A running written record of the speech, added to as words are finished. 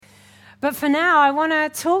But for now, I want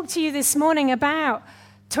to talk to you this morning about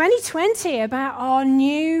 2020, about our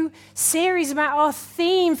new series, about our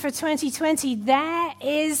theme for 2020. There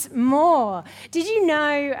is more. Did you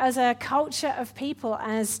know, as a culture of people,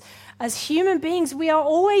 as human beings, we are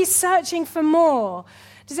always searching for more?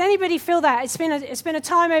 Does anybody feel that? It's been a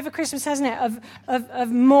time over Christmas, hasn't it,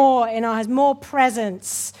 of more in our lives, more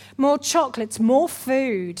presents, more chocolates, more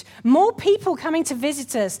food, more people coming to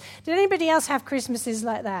visit us. Did anybody else have Christmases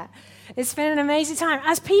like that? It's been an amazing time.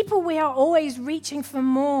 As people, we are always reaching for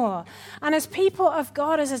more. And as people of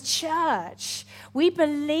God, as a church, we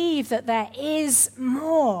believe that there is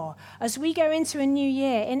more. As we go into a new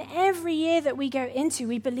year, in every year that we go into,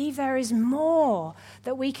 we believe there is more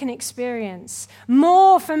that we can experience.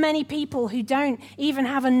 More for many people who don't even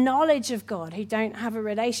have a knowledge of God, who don't have a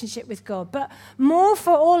relationship with God. But more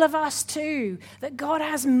for all of us too, that God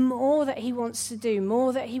has more that he wants to do,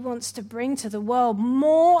 more that he wants to bring to the world,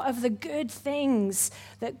 more of the good things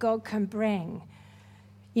that God can bring.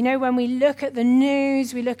 You know, when we look at the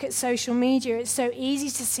news, we look at social media, it's so easy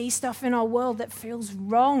to see stuff in our world that feels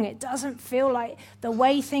wrong. It doesn't feel like the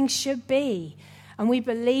way things should be. And we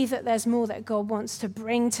believe that there's more that God wants to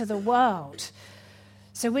bring to the world.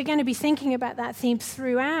 So we're going to be thinking about that theme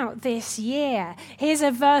throughout this year. Here's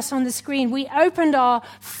a verse on the screen. We opened our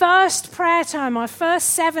first prayer time, our first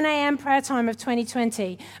 7 a.m. prayer time of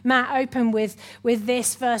 2020. Matt opened with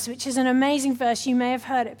this verse, which is an amazing verse. You may have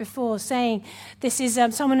heard it before, saying, this is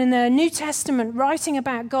someone in the New Testament writing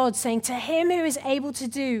about God, saying, to him who is able to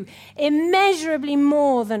do immeasurably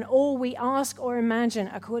more than all we ask or imagine,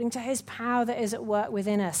 according to his power that is at work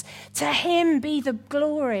within us. To him be the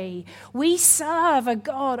glory. We serve a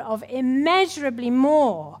God of immeasurably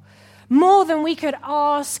more than we could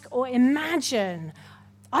ask or imagine.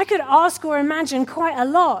 I could ask or imagine quite a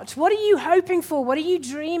lot. What are you hoping for? What are you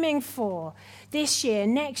dreaming for this year,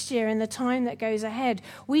 next year, and the time that goes ahead?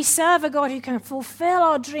 We serve a God who can fulfill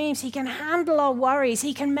our dreams. He can handle our worries.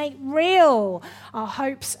 He can make real our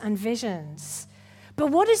hopes and visions. But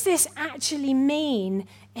what does this actually mean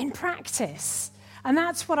in practice? And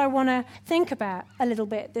that's what I want to think about a little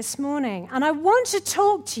bit this morning. And I want to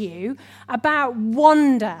talk to you about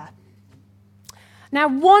wonder. Now,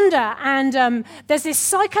 wonder, and there's this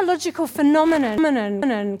psychological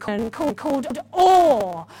phenomenon called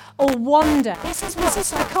awe or wonder. This is what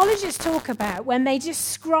psychologists talk about when they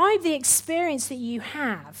describe the experience that you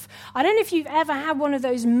have. I don't know if you've ever had one of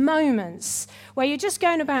those moments where you're just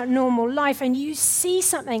going about normal life and you see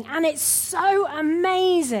something and it's so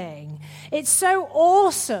amazing. It's so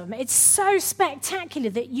awesome. It's so spectacular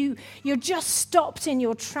that you're just stopped in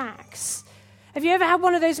your tracks. Have you ever had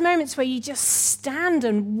one of those moments where you just stand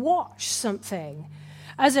and watch something?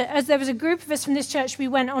 As there was a group of us from this church, we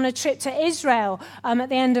went on a trip to Israel at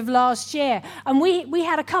the end of last year. And we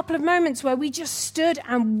had a couple of moments where we just stood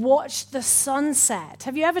and watched the sunset.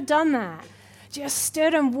 Have you ever done that? Just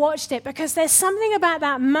stood and watched it, because there's something about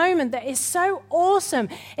that moment that is so awesome.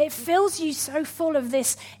 It fills you so full of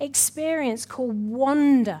this experience called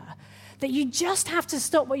wonder that you just have to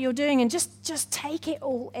stop what you're doing and just take it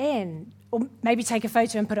all in. Or maybe take a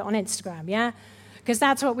photo and put it on Instagram, yeah? Because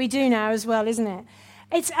that's what we do now as well, isn't it?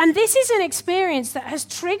 And this is an experience that has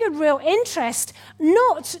triggered real interest,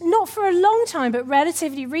 not for a long time, but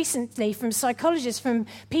relatively recently, from psychologists, from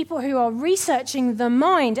people who are researching the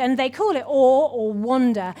mind, and they call it awe or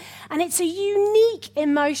wonder. And it's a unique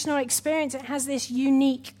emotional experience. It has this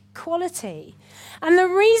unique quality. And the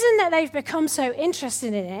reason that they've become so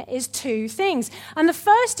interested in it is two things. And the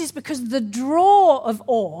first is because the draw of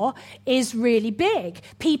awe is really big.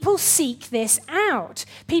 People seek this out.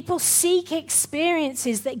 People seek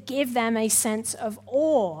experiences that give them a sense of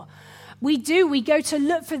awe. We go to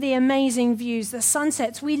look for the amazing views, the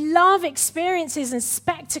sunsets. We love experiences and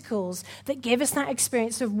spectacles that give us that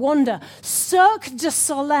experience of wonder. Cirque du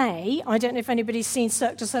Soleil, I don't know if anybody's seen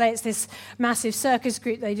Cirque du Soleil, it's this massive circus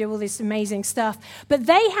group, they do all this amazing stuff. But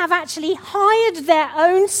they have actually hired their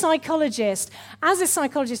own psychologist. As a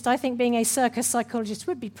psychologist, I think being a circus psychologist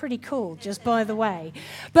would be pretty cool, just by the way.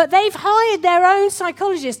 But they've hired their own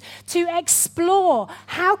psychologist to explore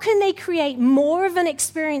how can they create more of an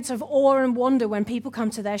experience of awe and wonder when people come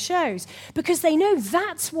to their shows, because they know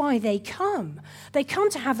that's why they come. They come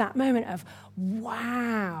to have that moment of,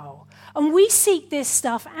 wow, And we seek this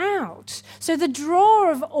stuff out. So the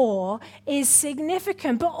draw of awe is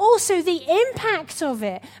significant, but also the impact of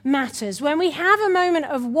it matters. When we have a moment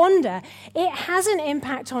of wonder, it has an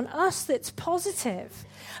impact on us that's positive.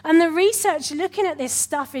 And the research looking at this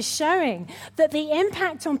stuff is showing that the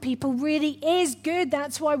impact on people really is good.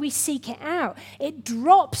 That's why we seek it out. It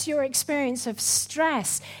drops your experience of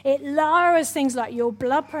stress. It lowers things like your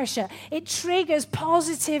blood pressure. It triggers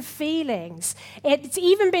positive feelings. It's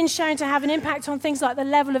even been shown to have an impact on things like the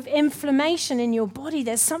level of inflammation in your body.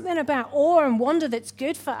 There's something about awe and wonder that's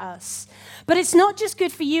good for us. But it's not just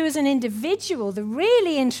good for you as an individual. The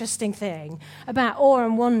really interesting thing about awe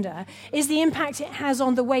and wonder is the impact it has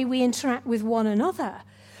on the way we interact with one another.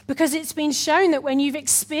 Because it's been shown that when you've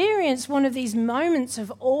experienced one of these moments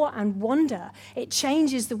of awe and wonder, it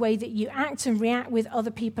changes the way that you act and react with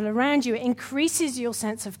other people around you. It increases your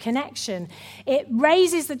sense of connection. It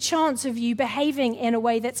raises the chance of you behaving in a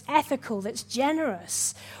way that's ethical, that's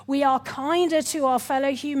generous. We are kinder to our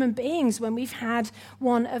fellow human beings when we've had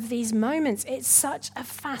one of these moments. It's such a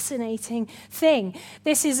fascinating thing.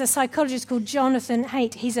 This is a psychologist called Jonathan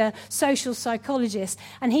Haidt. He's a social psychologist,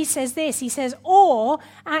 and he says this. He says, awe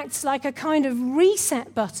acts like a kind of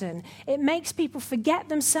reset button. It makes people forget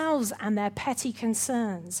themselves and their petty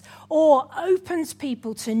concerns, or opens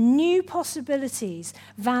people to new possibilities,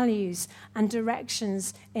 values, and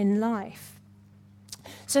directions in life.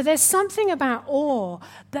 So there's something about awe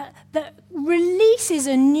that releases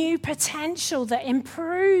a new potential, that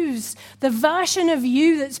improves the version of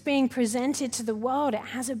you that's being presented to the world. It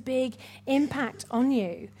has a big impact on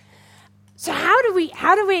you. So how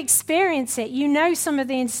do we experience it? You know some of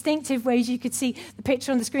the instinctive ways. You could see the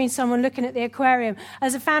picture on the screen, someone looking at the aquarium.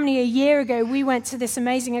 As a family a year ago, we went to this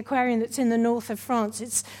amazing aquarium that's in the north of France.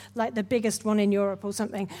 It's like the biggest one in Europe or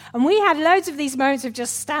something. And we had loads of these moments of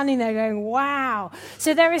just standing there going, wow.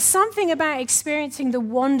 So there is something about experiencing the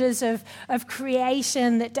wonders of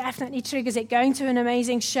creation that definitely triggers it. Going to an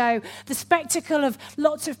amazing show, the spectacle of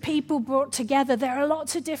lots of people brought together. There are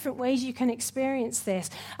lots of different ways you can experience this.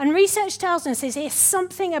 And research tells us there's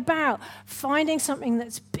something about finding something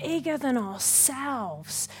that's bigger than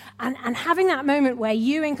ourselves and having that moment where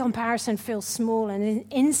you, in comparison, feel small and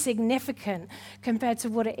insignificant compared to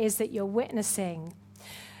what it is that you're witnessing.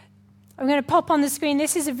 I'm going to pop on the screen.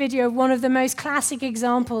 This is a video of one of the most classic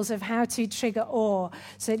examples of how to trigger awe.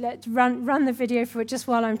 So let's run the video for it just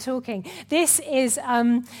while I'm talking. This is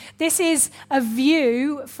a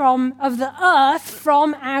view of the Earth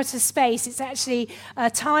from outer space. It's actually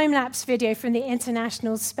a time-lapse video from the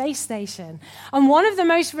International Space Station. And one of the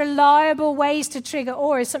most reliable ways to trigger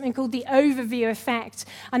awe is something called the overview effect.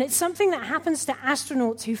 And it's something that happens to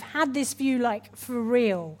astronauts who've had this view like for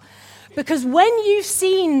real. Because when you've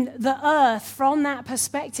seen the Earth from that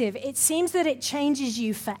perspective, it seems that it changes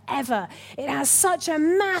you forever. It has such a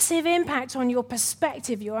massive impact on your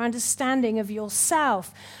perspective, your understanding of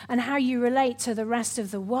yourself, and how you relate to the rest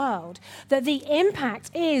of the world, that the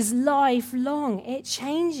impact is lifelong. It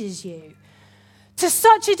changes you. To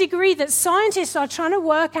such a degree that scientists are trying to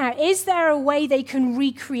work out, is there a way they can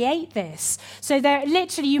recreate this? So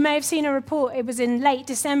literally, you may have seen a report, it was in late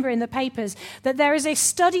December in the papers, that there is a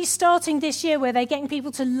study starting this year where they're getting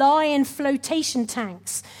people to lie in flotation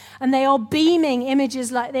tanks, and they are beaming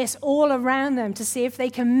images like this all around them to see if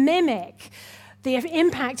they can mimic the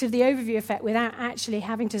impact of the overview effect without actually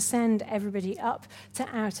having to send everybody up to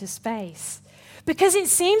outer space. Because it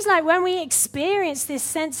seems like when we experience this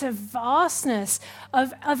sense of vastness,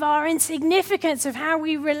 of our insignificance, of how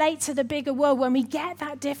we relate to the bigger world, when we get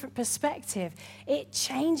that different perspective, it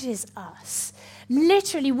changes us.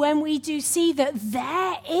 Literally, when we do see that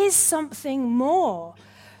there is something more,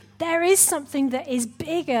 there is something that is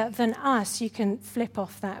bigger than us. You can flip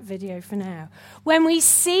off that video for now. When we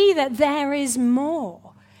see that there is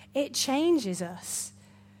more, it changes us.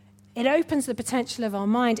 It opens the potential of our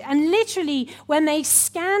mind. And literally, when they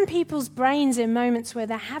scan people's brains in moments where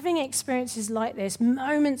they're having experiences like this,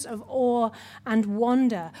 moments of awe and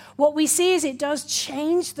wonder, what we see is it does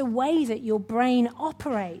change the way that your brain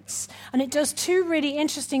operates. And it does two really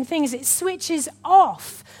interesting things. It switches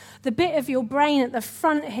off the bit of your brain at the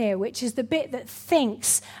front here, which is the bit that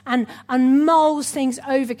thinks and mulls things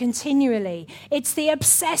over continually. It's the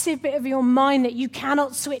obsessive bit of your mind that you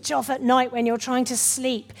cannot switch off at night when you're trying to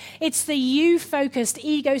sleep. It's the you-focused,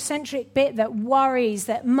 egocentric bit that worries,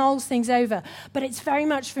 that mulls things over, but it's very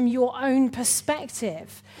much from your own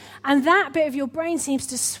perspective. And that bit of your brain seems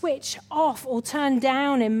to switch off or turn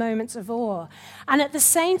down in moments of awe. And at the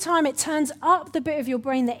same time, it turns up the bit of your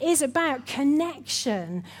brain that is about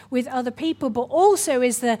connection with other people, but also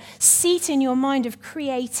is the seat in your mind of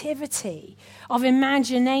creativity, of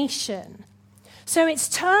imagination. So it's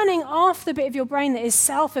turning off the bit of your brain that is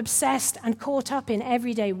self-obsessed and caught up in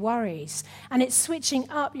everyday worries, and it's switching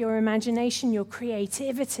up your imagination, your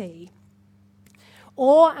creativity.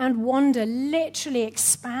 Awe and wonder literally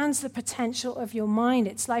expands the potential of your mind.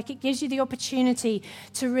 It's like it gives you the opportunity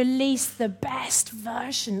to release the best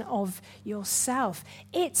version of yourself.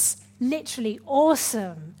 It's literally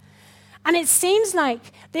awesome. And it seems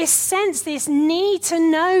like this sense, this need to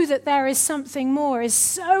know that there is something more is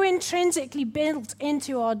so intrinsically built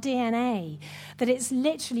into our DNA that it's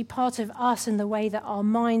literally part of us in the way that our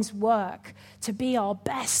minds work to be our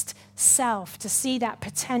best self, to see that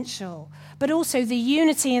potential, but also the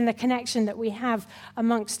unity and the connection that we have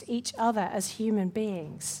amongst each other as human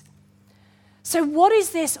beings. So what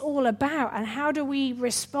is this all about, and how do we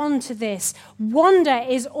respond to this? Wonder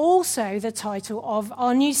is also the title of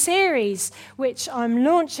our new series, which I'm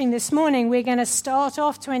launching this morning. We're going to start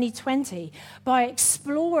off 2020 by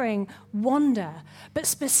exploring wonder, but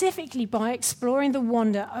specifically by exploring the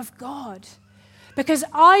wonder of God. Because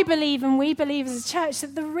I believe, and we believe as a church,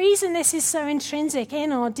 that the reason this is so intrinsic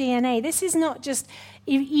in our DNA, this is not just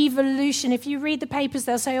evolution. If you read the papers,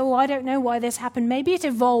 they'll say, I don't know why this happened. Maybe it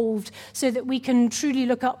evolved so that we can truly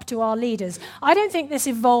look up to our leaders. I don't think this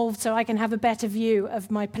evolved so I can have a better view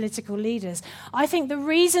of my political leaders. I think the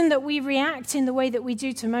reason that we react in the way that we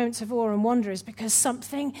do to moments of awe and wonder is because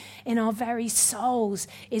something in our very souls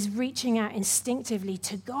is reaching out instinctively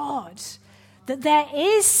to God. That there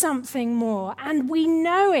is something more, and we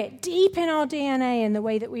know it deep in our DNA in the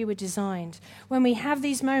way that we were designed. When we have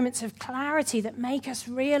these moments of clarity that make us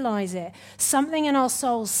realize it, something in our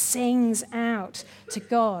souls sings out to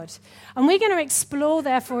God. And we're going to explore,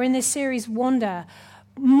 therefore, in this series, Wonder,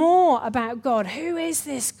 more about God. Who is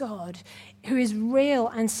this God who is real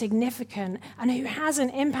and significant and who has an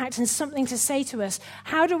impact and something to say to us?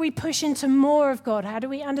 How do we push into more of God? How do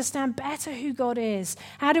we understand better who God is?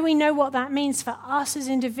 How do we know what that means for us as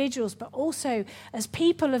individuals, but also as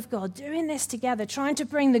people of God, doing this together, trying to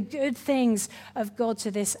bring the good things of God to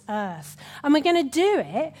this earth? And we're going to do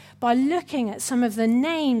it by looking at some of the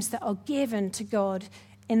names that are given to God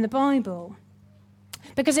in the Bible.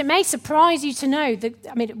 Because it may surprise you to know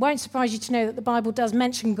it won't surprise you to know that the Bible does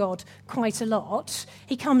mention God quite a lot.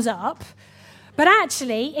 He comes up. But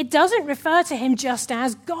actually, it doesn't refer to him just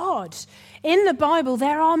as God. In the Bible,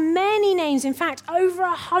 there are many names. In fact, over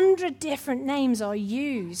 100 different names are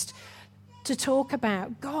used to talk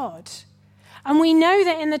about God. And we know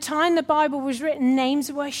that in the time the Bible was written,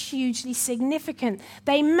 names were hugely significant.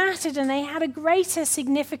 They mattered, and they had a greater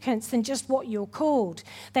significance than just what you're called.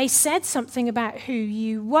 They said something about who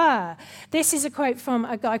you were. This is a quote from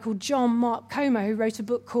a guy called John Mark Comer, who wrote a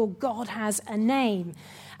book called God Has a Name.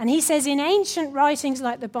 And he says, in ancient writings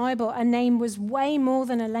like the Bible, a name was way more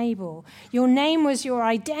than a label. Your name was your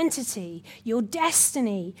identity, your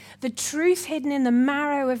destiny, the truth hidden in the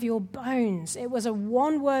marrow of your bones. It was a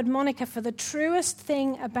one-word moniker for the truest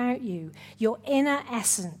thing about you, your inner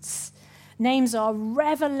essence. Names are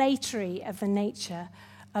revelatory of the nature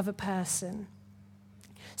of a person.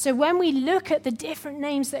 So when we look at the different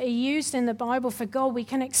names that are used in the Bible for God, we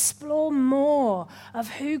can explore more of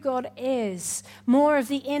who God is, more of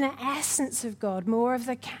the inner essence of God, more of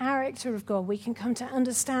the character of God. We can come to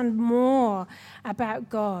understand more about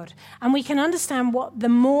God. And we can understand what the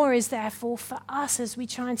more is therefore for us as we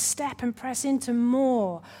try and step and press into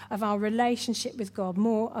more of our relationship with God,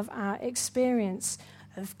 more of our experience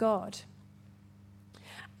of God.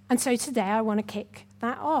 And so today I want to kick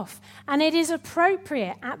that off. And it is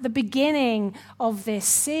appropriate at the beginning of this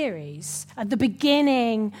series, at the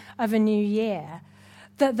beginning of a new year,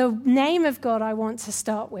 that the name of God I want to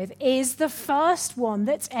start with is the first one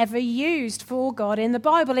that's ever used for God in the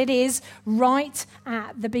Bible. It is right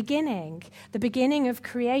at the beginning of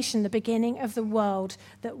creation, the beginning of the world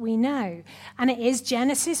that we know. And it is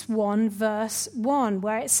Genesis 1, verse 1,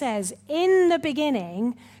 where it says, "In the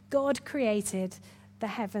beginning, God created the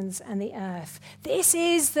heavens and the earth." This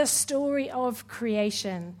is the story of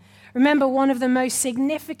creation. Remember, one of the most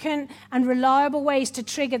significant and reliable ways to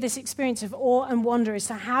trigger this experience of awe and wonder is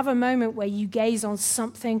to have a moment where you gaze on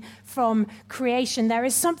something from creation. There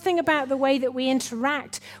is something about the way that we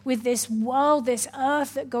interact with this world, this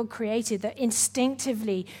earth that God created, that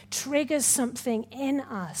instinctively triggers something in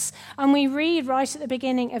us. And we read right at the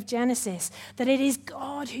beginning of Genesis that it is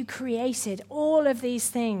God who created all of these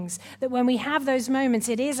things, that when we have those moments,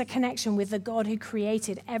 it is a connection with the God who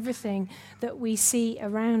created everything that we see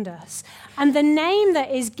around us. verse. And the name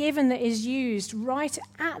that is given, that is used right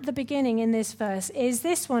at the beginning in this verse is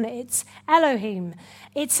this one. It's Elohim.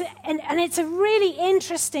 It's a really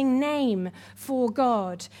interesting name for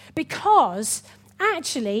God because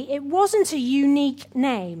actually it wasn't a unique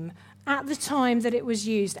name at the time that it was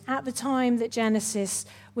used, at the time that Genesis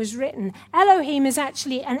was written. Elohim is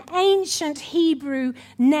actually an ancient Hebrew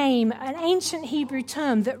name, an ancient Hebrew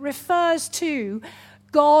term that refers to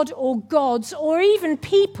God or gods or even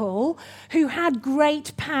people who had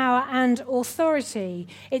great power and authority.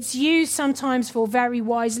 It's used sometimes for very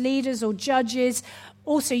wise leaders or judges,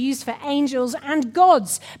 also used for angels and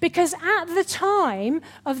gods, because at the time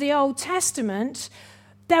of the Old Testament,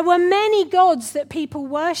 there were many gods that people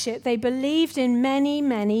worshipped. They believed in many,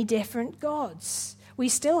 many different gods. We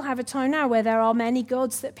still have a time now where there are many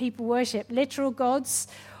gods that people worship, literal gods,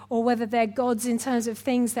 or whether they're gods in terms of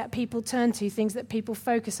things that people turn to, things that people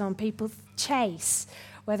focus on, people chase,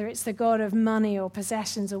 whether it's the god of money or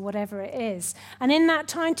possessions or whatever it is. And in that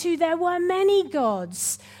time too, there were many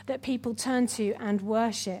gods that people turned to and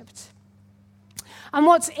worshipped. And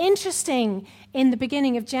what's interesting in the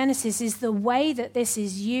beginning of Genesis is the way that this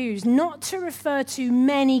is used, not to refer to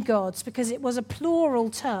many gods, because it was a plural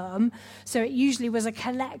term, so it usually was a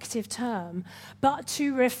collective term, but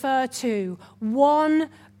to refer to one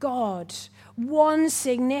God, one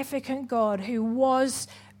significant God who was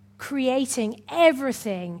creating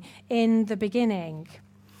everything in the beginning.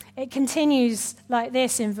 It continues like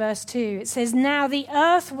this in verse 2. It says, "Now the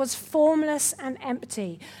earth was formless and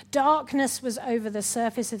empty. Darkness was over the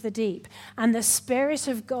surface of the deep, and the Spirit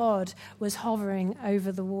of God was hovering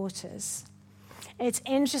over the waters." It's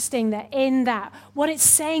interesting that in that, what it's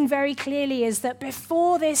saying very clearly is that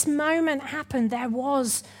before this moment happened, there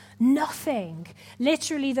was nothing.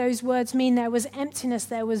 Literally, those words mean there was emptiness,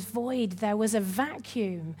 there was void, there was a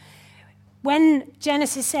vacuum. When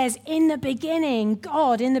Genesis says, in the beginning,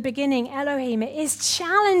 God, in the beginning, Elohim, it is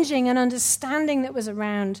challenging an understanding that was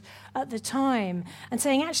around at the time and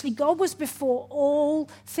saying, actually, God was before all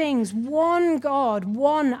things. One God,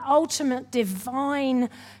 one ultimate divine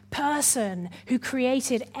person who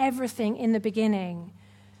created everything in the beginning.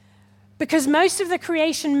 Because most of the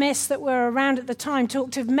creation myths that were around at the time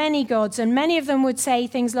talked of many gods, and many of them would say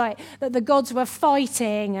things like that the gods were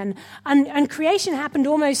fighting, and creation happened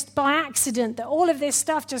almost by accident, that all of this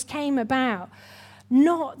stuff just came about.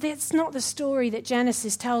 That's not the story that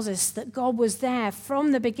Genesis tells us, that God was there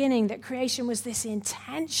from the beginning, that creation was this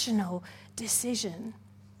intentional decision.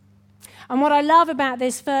 And what I love about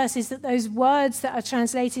this verse is that those words that are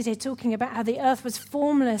translated here talking about how the earth was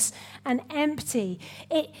formless and empty,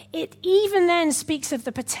 it even then speaks of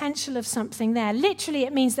the potential of something there. Literally,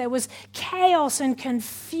 it means there was chaos and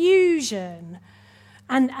confusion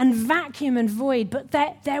and vacuum and void, but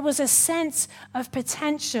there was a sense of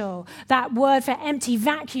potential. That word for empty,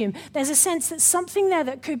 vacuum, there's a sense that something there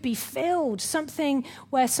that could be filled, something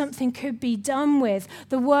where something could be done with.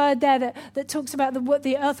 The word there that talks about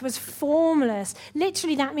the earth was formless,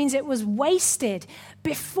 literally that means it was wasted.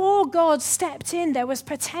 Before God stepped in, there was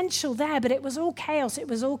potential there, but it was all chaos, it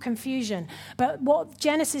was all confusion. But what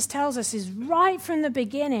Genesis tells us is right from the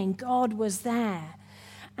beginning, God was there.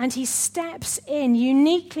 And he steps in,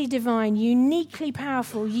 uniquely divine, uniquely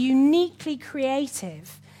powerful, uniquely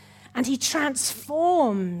creative. And he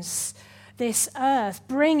transforms this earth,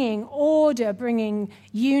 bringing order, bringing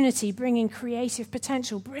unity, bringing creative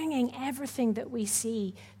potential, bringing everything that we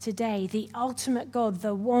see today. The ultimate God,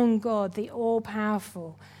 the one God, the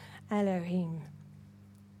all-powerful Elohim.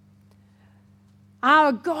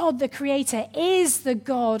 Our God, the Creator, is the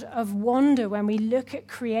God of wonder. When we look at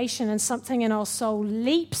creation and something in our soul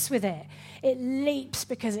leaps with it, it leaps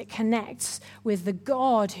because it connects with the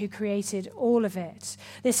God who created all of it.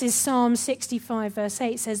 This is Psalm 65, verse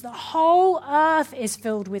 8. It says, "The whole earth is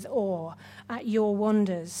filled with awe at your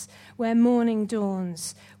wonders, where morning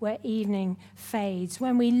dawns, where evening fades."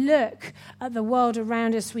 When we look at the world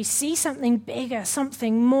around us, we see something bigger,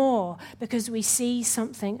 something more, because we see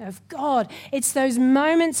something of God. It's those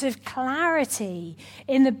moments of clarity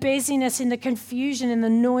in the busyness, in the confusion, in the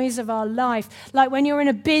noise of our life. Like when you're in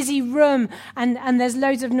a busy room and there's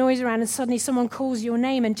loads of noise around and suddenly someone calls your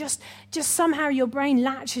name and just somehow your brain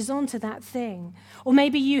latches onto that thing. Or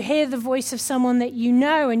maybe you hear the voice of someone that you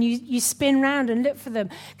know and you spin round and look for them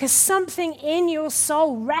because something in your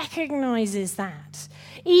soul recognizes that.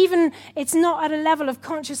 Even it's not at a level of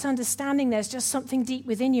conscious understanding, there's just something deep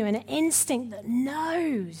within you, an instinct that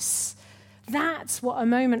knows. That's what a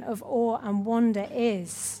moment of awe and wonder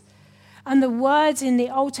is. And the words in the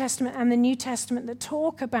Old Testament and the New Testament that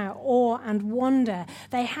talk about awe and wonder,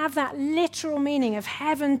 they have that literal meaning of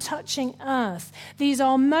heaven touching earth. These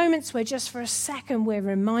are moments where just for a second we're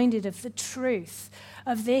reminded of the truth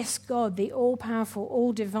of this God, the all-powerful,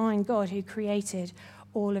 all-divine God who created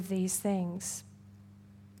all of these things.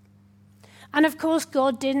 And of course,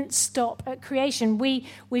 God didn't stop at creation.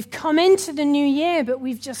 We've come into the new year, but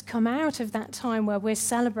we've just come out of that time where we're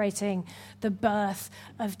celebrating the birth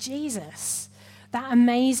of Jesus. That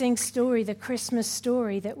amazing story, the Christmas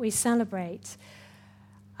story that we celebrate.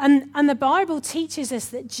 And the Bible teaches us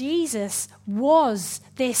that Jesus was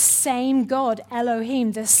this same God,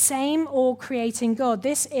 Elohim, the same all-creating God.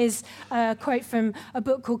 This is a quote from a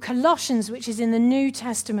book called Colossians, which is in the New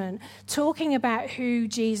Testament, talking about who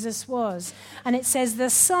Jesus was. And it says, "The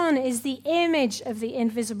Son is the image of the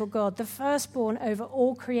invisible God, the firstborn over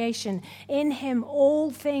all creation. In him all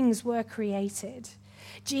things were created."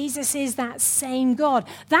 Jesus is that same God.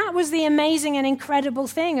 That was the amazing and incredible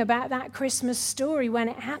thing about that Christmas story when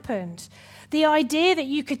it happened. The idea that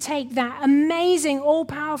you could take that amazing,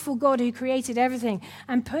 all-powerful God who created everything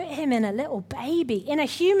and put him in a little baby, in a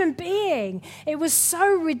human being. It was so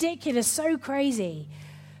ridiculous, so crazy,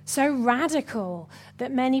 so radical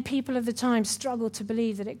that many people of the time struggled to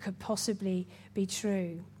believe that it could possibly be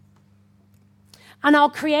true. And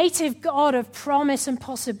our creative God of promise and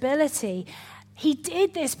possibility, he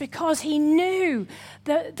did this because he knew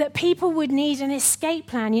that people would need an escape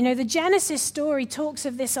plan. You know, the Genesis story talks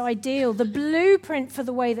of this ideal, the blueprint for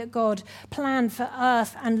the way that God planned for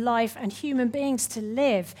earth and life and human beings to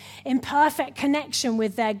live in perfect connection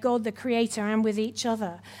with their God, the Creator, and with each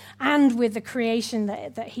other, and with the creation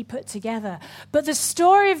that he put together. But the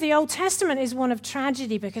story of the Old Testament is one of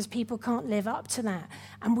tragedy because people can't live up to that,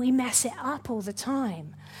 and we mess it up all the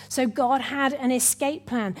time. So God had an escape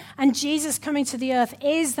plan, and Jesus coming to the earth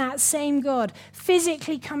is that same God, physically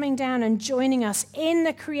coming down and joining us in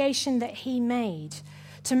the creation that he made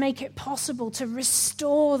to make it possible to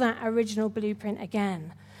restore that original blueprint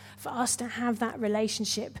again, for us to have that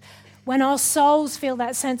relationship. When our souls feel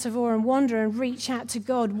that sense of awe and wonder and reach out to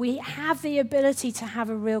God, we have the ability to have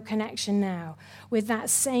a real connection now with that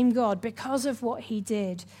same God because of what he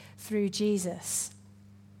did through Jesus.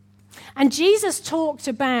 And Jesus talked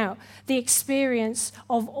about the experience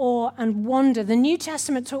of awe and wonder. The New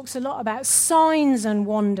Testament talks a lot about signs and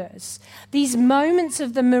wonders, these moments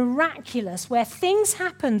of the miraculous where things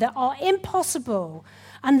happen that are impossible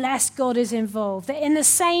unless God is involved. That in the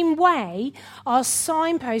same way, our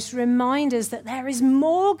signposts remind us that there is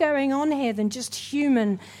more going on here than just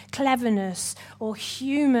human cleverness or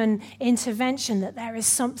human intervention, that there is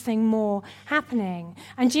something more happening.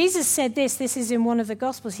 And Jesus said this is in one of the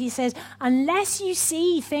Gospels. He says, unless you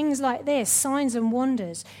see things like this, signs and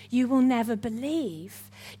wonders, you will never believe.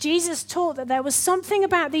 Jesus taught that there was something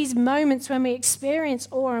about these moments when we experience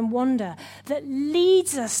awe and wonder that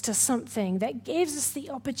leads us to something, that gives us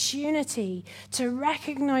the opportunity to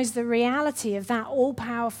recognize the reality of that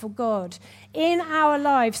all-powerful God in our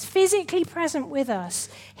lives, physically present with us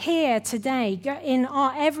here today, in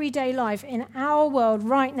our everyday life, in our world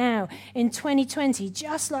right now, in 2020,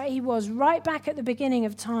 just like he was right back at the beginning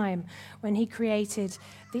of time when he created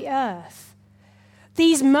the earth.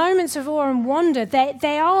 These moments of awe and wonder,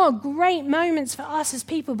 they are great moments for us as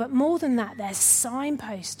people, but more than that, they're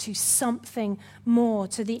signposts to something more,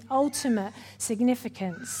 to the ultimate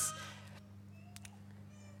significance.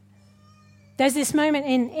 There's this moment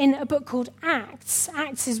in a book called Acts.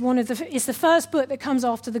 Acts is it's the first book that comes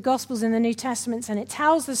after the Gospels in the New Testament, and it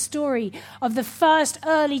tells the story of the first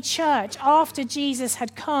early church after Jesus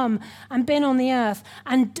had come and been on the earth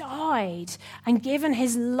and died and given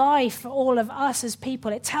his life for all of us as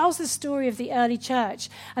people. It tells the story of the early church.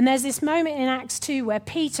 And there's this moment in Acts 2 where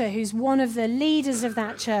Peter, who's one of the leaders of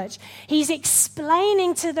that church, he's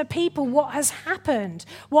explaining to the people what has happened.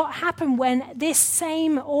 What happened when this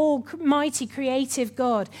same almighty creative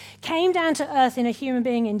God came down to earth in a human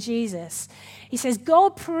being in Jesus. He says,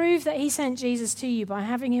 God proved that he sent Jesus to you by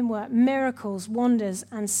having him work miracles, wonders,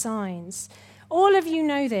 and signs. All of you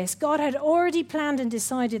know this. God had already planned and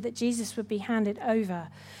decided that Jesus would be handed over.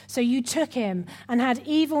 So you took him and had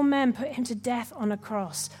evil men put him to death on a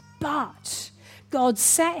cross. But God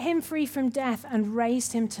set him free from death and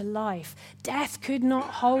raised him to life. Death could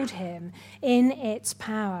not hold him in its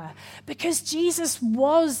power. Because Jesus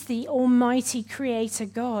was the almighty creator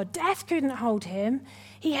God, death couldn't hold him.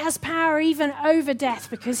 He has power even over death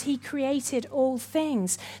because he created all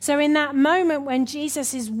things. So in that moment when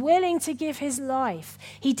Jesus is willing to give his life,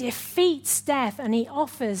 he defeats death and he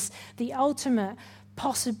offers the ultimate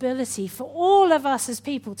possibility for all of us as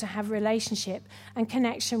people to have relationship and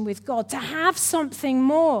connection with God, to have something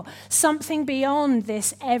more, something beyond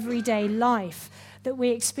this everyday life that we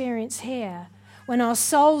experience here. When our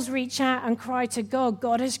souls reach out and cry to God,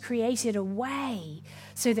 God has created a way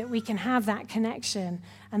so that we can have that connection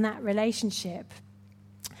and that relationship.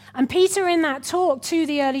 And Peter, in that talk to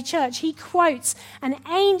the early church, he quotes an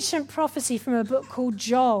ancient prophecy from a book called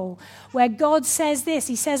Joel, where God says this.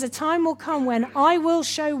 He says, "A time will come when I will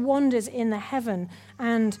show wonders in the heaven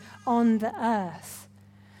and on the earth."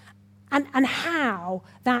 And how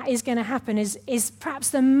that is going to happen is perhaps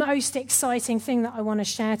the most exciting thing that I want to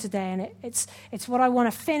share today. And it's what I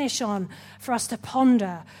want to finish on for us to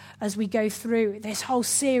ponder as we go through this whole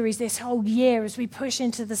series, this whole year, as we push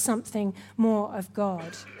into the something more of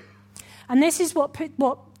God. And this is what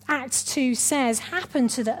Acts 2 says happened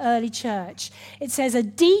to the early church. It says a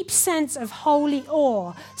deep sense of holy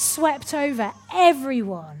awe swept over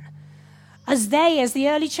everyone as the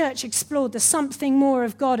early church explored the something more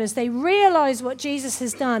of God, as they realized what Jesus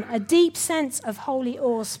has done. A deep sense of holy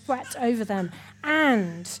awe swept over them.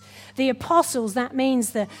 And the apostles, that means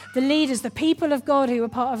the leaders, the people of God who were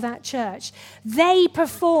part of that church, they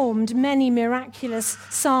performed many miraculous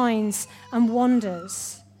signs and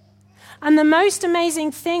wonders. And the most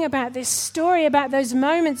amazing thing about this story, about those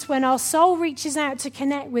moments when our soul reaches out to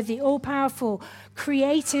connect with the all-powerful,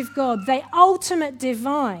 creative God, the ultimate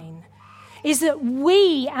divine, is that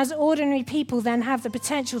we as ordinary people then have the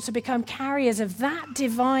potential to become carriers of that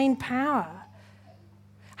divine power.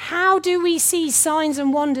 How do we see signs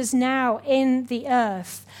and wonders now in the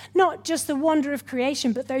earth? Not just the wonder of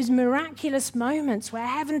creation, but those miraculous moments where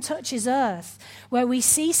heaven touches earth, where we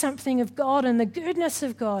see something of God and the goodness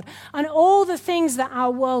of God and all the things that our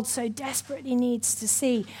world so desperately needs to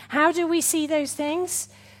see. How do we see those things?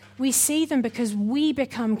 We see them because we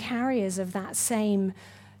become carriers of that same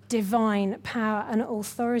divine power and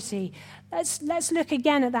authority. Let's look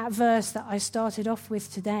again at that verse that I started off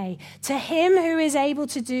with today. To him who is able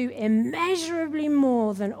to do immeasurably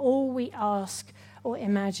more than all we ask or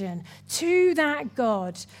imagine. To that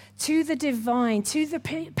God, to the divine, to the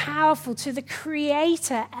powerful, to the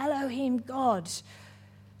creator, Elohim God.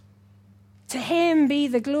 To him be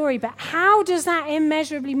the glory. But how does that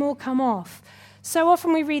immeasurably more come off? So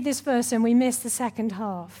often we read this verse and we miss the second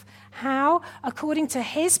half. How? According to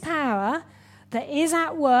his power that is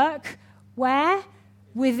at work, where?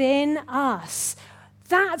 Within us.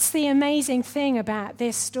 That's the amazing thing about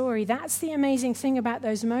this story. That's the amazing thing about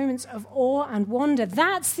those moments of awe and wonder.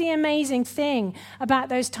 That's the amazing thing about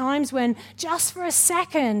those times when just for a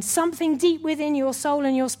second, something deep within your soul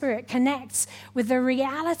and your spirit connects with the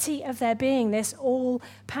reality of there being this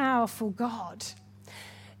all-powerful God.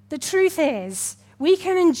 The truth is, we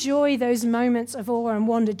can enjoy those moments of awe and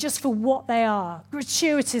wonder just for what they are,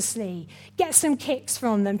 gratuitously, get some kicks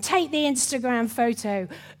from them, take the Instagram photo,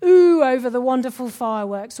 ooh over the wonderful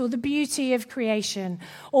fireworks or the beauty of creation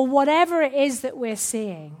or whatever it is that we're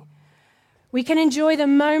seeing. We can enjoy the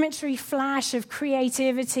momentary flash of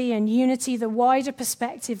creativity and unity, the wider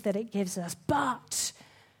perspective that it gives us. But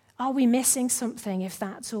are we missing something if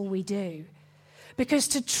that's all we do? Because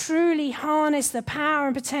to truly harness the power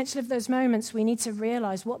and potential of those moments, we need to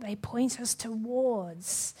realize what they point us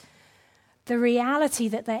towards. The reality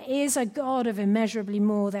that there is a God of immeasurably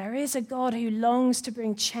more. There is a God who longs to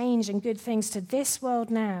bring change and good things to this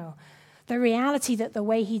world now. The reality that the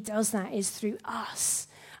way he does that is through us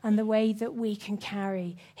and the way that we can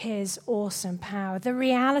carry his awesome power. The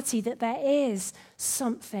reality that there is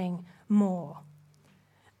something more.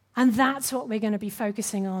 And that's what we're going to be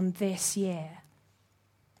focusing on this year.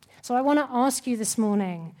 So I want to ask you this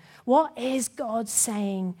morning, what is God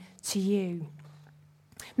saying to you?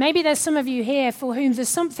 Maybe there's some of you here for whom there's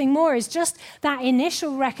something more is just that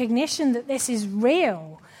initial recognition that this is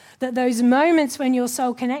real, that those moments when your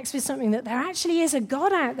soul connects with something, that there actually is a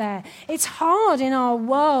God out there. It's hard in our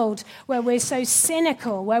world where we're so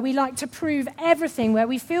cynical, where we like to prove everything, where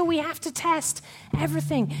we feel we have to test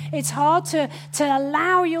everything. It's hard to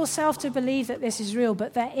allow yourself to believe that this is real,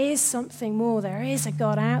 but there is something more. There is a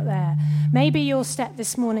God out there. Maybe your step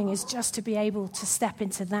this morning is just to be able to step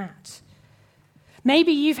into that.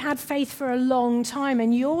 Maybe you've had faith for a long time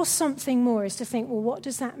and your something more is to think, well, what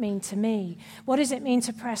does that mean to me? What does it mean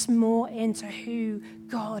to press more into who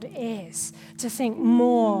God is? To think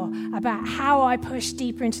more about how I push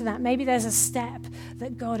deeper into that. Maybe there's a step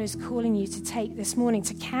that God is calling you to take this morning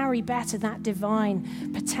to carry better that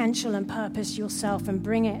divine potential and purpose yourself and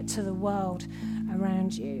bring it to the world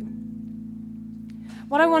around you.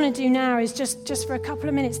 What I want to do now is just for a couple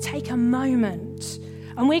of minutes, take a moment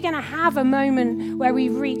And we're going to have a moment where we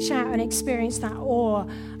reach out and experience that awe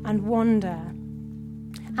and wonder.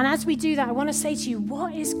 And as we do that, I want to say to you,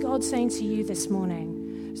 what is God saying to you this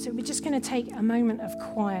morning? So we're just going to take a moment of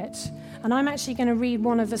quiet. And I'm actually going to read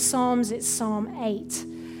one of the Psalms. It's Psalm 8.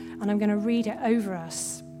 And I'm going to read it over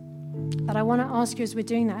us. But I want to ask you as we're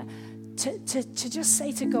doing that, to just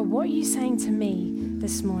say to God, what are you saying to me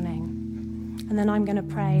this morning? And then I'm going to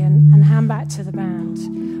pray and hand back to the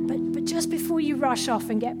band. But just before you rush off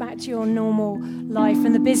and get back to your normal life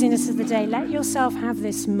and the busyness of the day, let yourself have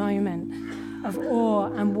this moment of awe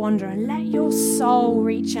and wonder, and let your soul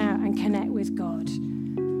reach out and connect with God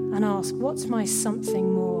and ask, what's my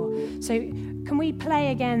something more? So can we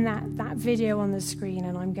play again that video on the screen,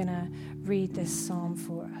 and I'm going to read this psalm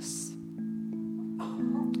for us.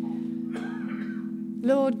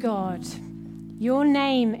 Lord God, your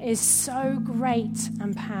name is so great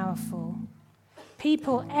and powerful.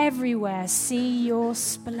 People everywhere see your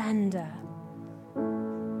splendor.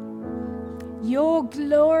 Your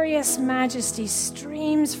glorious majesty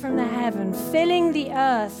streams from the heaven, filling the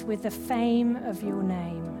earth with the fame of your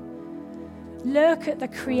name. Look at the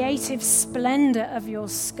creative splendor of your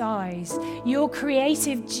skies, your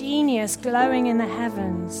creative genius glowing in the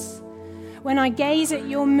heavens. When I gaze at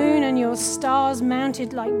your moon and your stars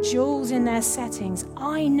mounted like jewels in their settings,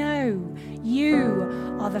 I know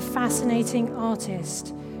you are the fascinating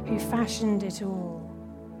artist who fashioned it all.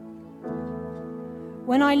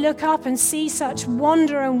 When I look up and see such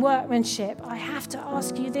wonder and workmanship, I have to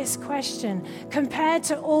ask you this question. Compared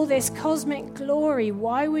to all this cosmic glory,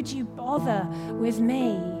 why would you bother with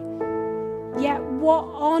me? Yet what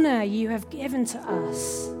honor you have given to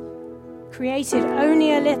us. Created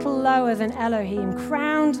only a little lower than Elohim,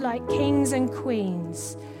 crowned like kings and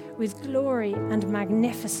queens with glory and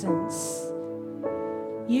magnificence.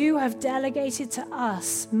 You have delegated to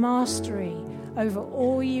us mastery over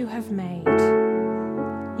all you have made.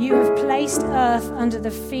 You have placed earth under the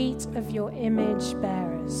feet of your image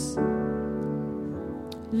bearers.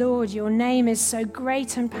 Lord, your name is so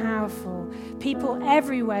great and powerful. People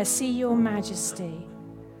everywhere see your majesty.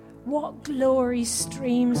 What glory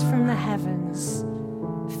streams from the heavens,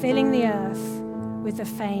 filling the earth with the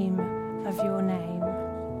fame of your name.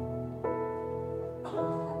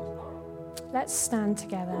 Let's stand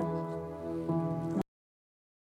together.